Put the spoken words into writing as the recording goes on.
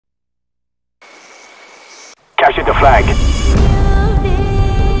Capture the flag.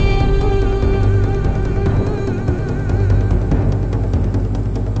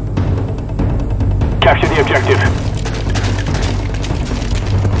 Capture the objective.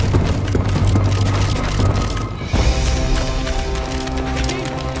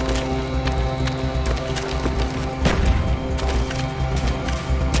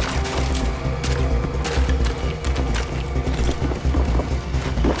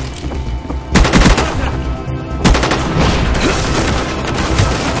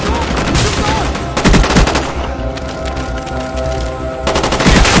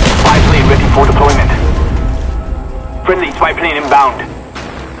 For deployment. Friendly spy plane inbound.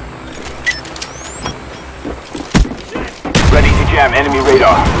 Ready to jam enemy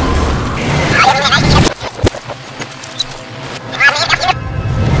radar.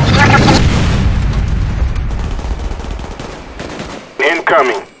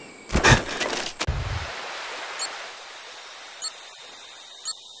 Incoming.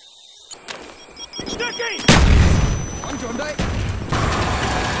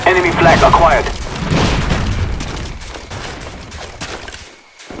 Enemy flag acquired.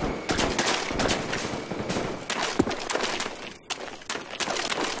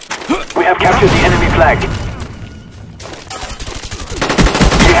 We have captured the enemy flag.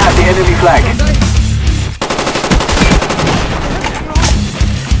 We have the enemy flag.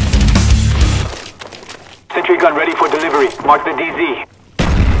 Sentry gun ready for delivery. Mark the DZ.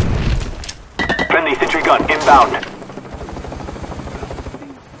 Friendly sentry gun inbound.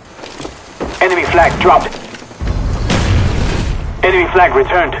 Enemy flag dropped. Enemy flag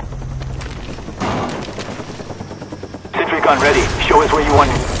returned. Sentry gun ready. Show us where you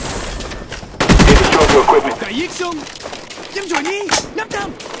want it. They destroyed your equipment.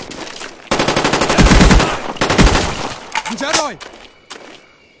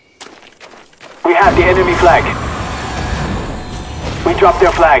 We have the enemy flag. We dropped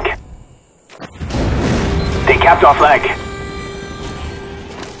their flag. They capped our flag.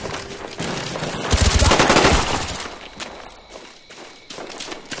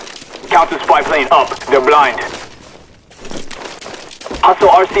 Counter spy plane up. They're blind. Hostile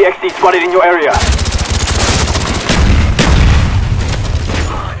RCXD spotted in your area.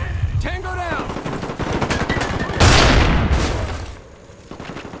 Tango down.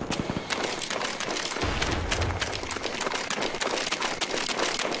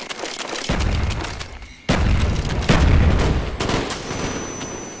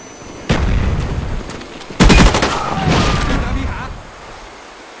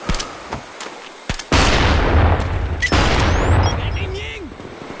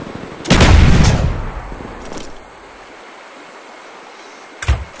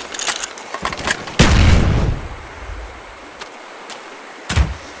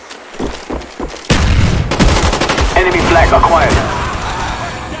 Enemy flag acquired.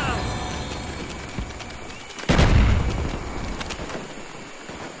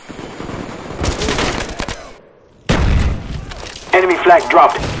 Enemy flag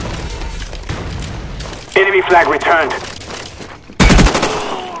dropped. Enemy flag returned.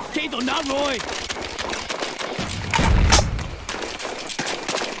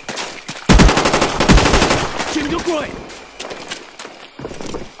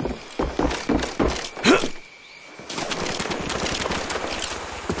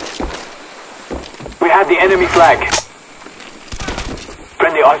 We have the enemy flag.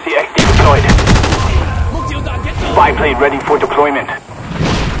 Friendly RCXD deployed. Spy plane ready for deployment.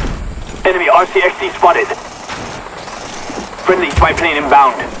 Enemy RCXD spotted. Friendly spy plane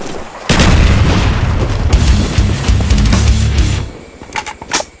inbound.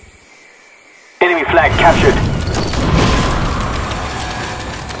 Enemy flag captured.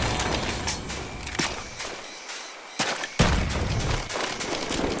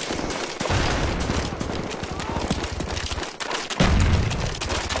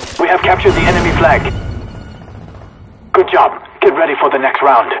 We have captured the enemy flag. Good job. Get ready for the next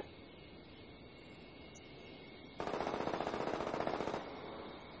round.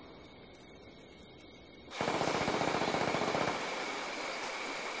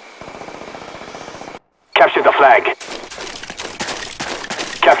 Capture the flag.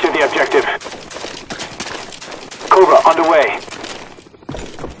 Capture the objective. Cobra underway.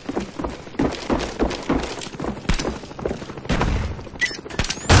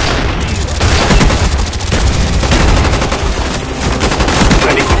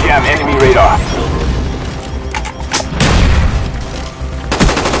 Ready to jam enemy radar.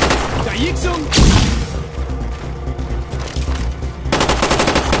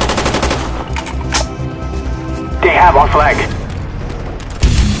 They have our flag.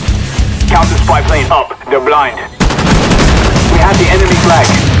 Counter spy plane up. They're blind. We have the enemy flag.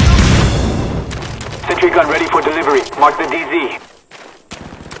 Sentry gun ready for delivery. Mark the DZ.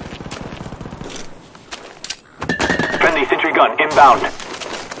 Friendly sentry gun inbound.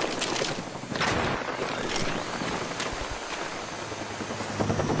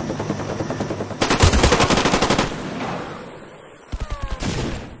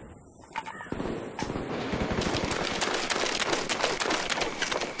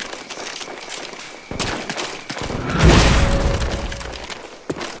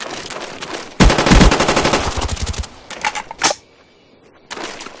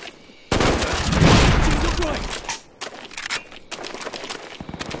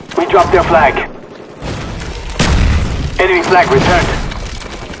 Drop their flag. Enemy flag returned.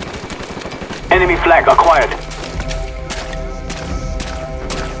 Enemy flag acquired.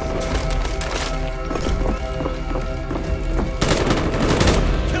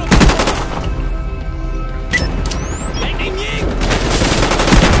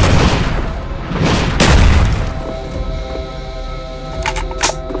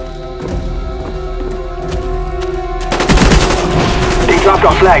 They dropped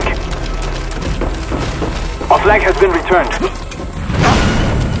our flag. Our flag has been returned.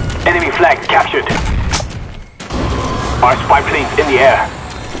 Enemy flag captured. Our spy planes in the air.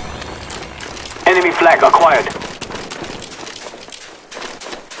 Enemy flag acquired.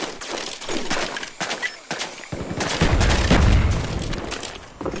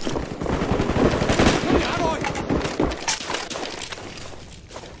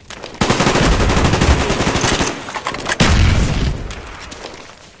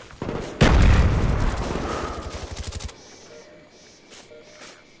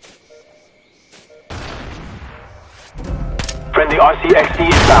 Friendly RCXD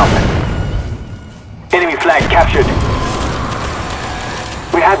inbound. Enemy flag captured.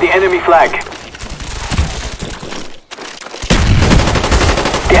 We have the enemy flag.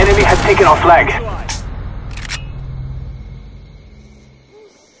 The enemy has taken our flag.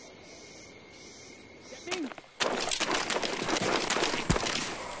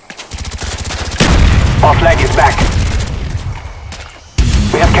 Our flag is back.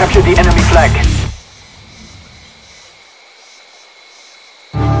 We have captured the enemy flag.